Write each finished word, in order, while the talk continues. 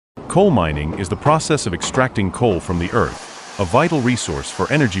Coal mining is the process of extracting coal from the earth, a vital resource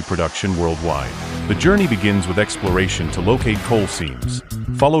for energy production worldwide. The journey begins with exploration to locate coal seams,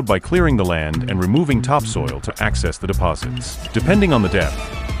 followed by clearing the land and removing topsoil to access the deposits. Depending on the depth,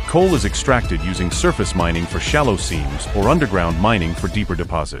 coal is extracted using surface mining for shallow seams or underground mining for deeper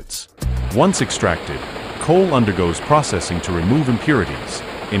deposits. Once extracted, coal undergoes processing to remove impurities,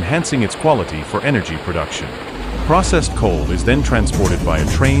 enhancing its quality for energy production. Processed coal is then transported via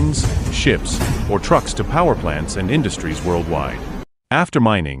trains, ships, or trucks to power plants and industries worldwide. After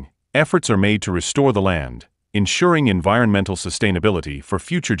mining, efforts are made to restore the land, ensuring environmental sustainability for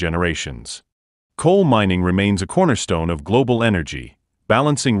future generations. Coal mining remains a cornerstone of global energy,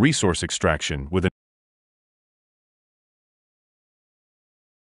 balancing resource extraction with